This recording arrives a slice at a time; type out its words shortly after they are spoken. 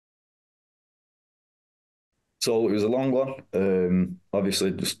So it was a long one.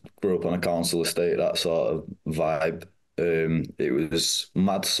 Obviously, just grew up on a council estate, that sort of vibe. It was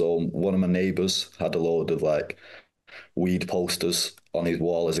mad. So one of my neighbours had a load of like weed posters on his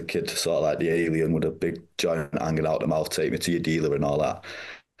wall as a kid, sort of like the alien with a big giant hanging out the mouth, take me to your dealer and all that.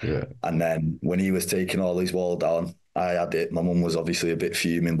 Yeah. And then when he was taking all his wall down, I had it. My mum was obviously a bit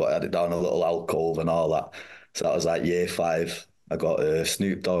fuming, but I had it down a little alcove and all that. So that was like year five. I got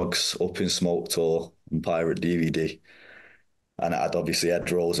Snoop Dogg's Up in Smoke tour and Pirate DVD. And I'd obviously had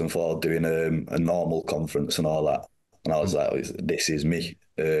Rosenthal doing a normal conference and all that. And I was like, this is me.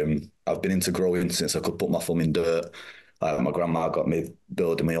 I've been into growing since I could put my thumb in dirt. Like my grandma got me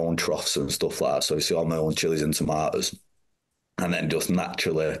building my own troughs and stuff like that. So I see all my own chilies and tomatoes. And then just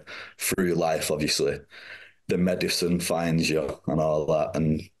naturally through life, obviously, the medicine finds you and all that.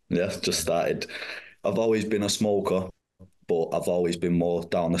 And yeah, just started. I've always been a smoker, but I've always been more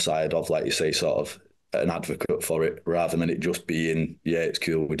down the side of, like you say, sort of an advocate for it rather than it just being, yeah, it's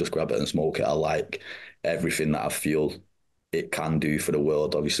cool, we just grab it and smoke it. I like everything that I feel it can do for the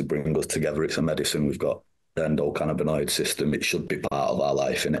world, obviously bring us together. It's a medicine. We've got the endocannabinoid system. It should be part of our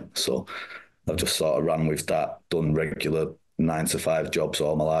life, in it. So I've just sort of ran with that, done regular 9 to 5 jobs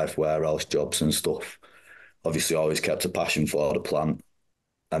all my life, warehouse jobs and stuff. Obviously, always kept a passion for the plant.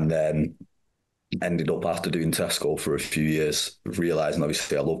 And then ended up after doing Tesco for a few years, realizing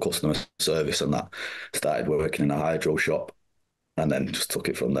obviously I love customer service and that. Started working in a hydro shop and then just took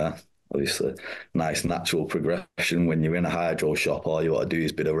it from there. Obviously, nice natural progression when you're in a hydro shop. All you want to do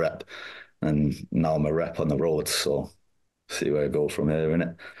is bit of rep, and now I'm a rep on the road. So see where I go from here,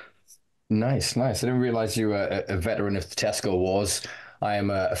 innit? Nice, nice. I didn't realize you were a veteran of the Tesco Wars. I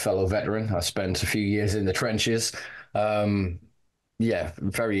am a fellow veteran. I spent a few years in the trenches. Um, yeah,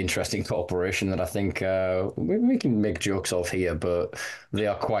 very interesting corporation that I think we can make jokes of here, but they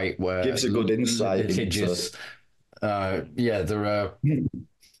are quite Gives a good insight into. litigious. Yeah, they're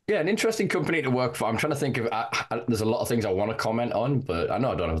yeah, an interesting company to work for. I'm trying to think of. There's a lot of things I want to comment on, but I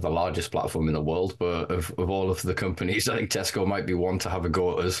know I don't have the largest platform in the world. But of all of the companies, I think Tesco might be one to have a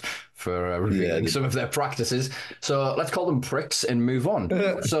go at us for Yeah, revealing some of their practices. So let's call them pricks and move on.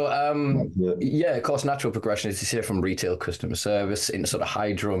 So yeah, of course, natural progression is to hear from retail customer service in sort of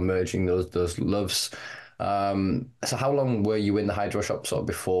hydro, merging those loves. So how long were you in the hydro shop sort of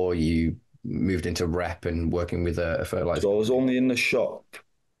before you moved into rep and working with a fertilizer so I was company? only in the shop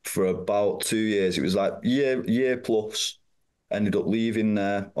for about 2 years. It was like year plus. Ended up leaving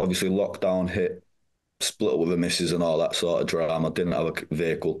there. Obviously, lockdown hit, split up with the missus and all that sort of drama. Didn't have a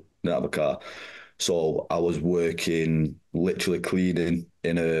vehicle, didn't have a car. So I was working, literally cleaning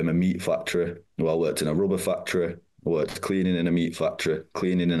in a meat factory. Well, I worked in a rubber factory. I worked cleaning in a meat factory,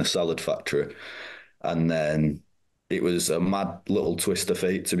 cleaning in a salad factory. And then it was a mad little twist of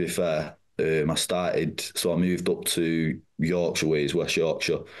fate, to be fair. So I moved up to Yorkshire ways, West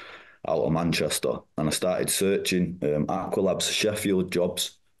Yorkshire, out of Manchester, and I started searching Aqualab's Sheffield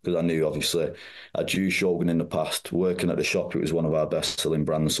jobs because I knew obviously I'd used Shogun in the past. Working at the shop, it was one of our best selling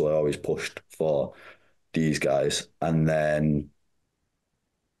brands, so I always pushed for these guys. And then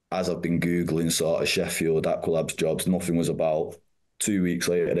as I've been Googling sort of Sheffield Aqualab's jobs, nothing was about. 2 weeks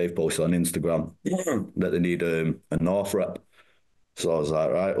later, they've posted on Instagram that they need a North rep. So I was like,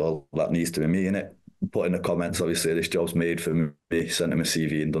 right, well, that needs to be me in it. Put in the comments, obviously, this job's made for me. Sent him a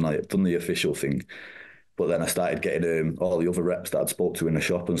CV and done the official thing. But then I started getting all the other reps that I'd spoke to in the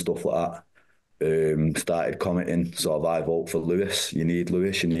shop and stuff like that. Started commenting, sort of, I vote for Lewis. You need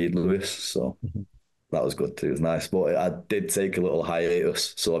Lewis. You need Lewis. So that was good too. It was nice. But I did take a little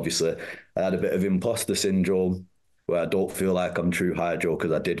hiatus. So obviously, I had a bit of imposter syndrome where I don't feel like I'm true hydro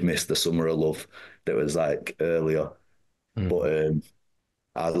because I did miss the summer of love that was like earlier. Mm. But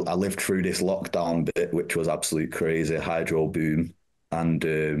I lived through this lockdown bit, which was absolute crazy, hydro boom. And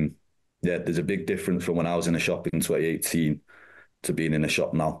yeah, there's a big difference from when I was in a shop in 2018 to being in a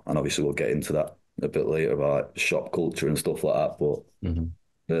shop now. And obviously, we'll get into that a bit later about like, shop culture and stuff like that. But Mhm.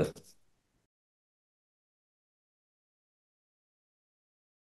 yeah.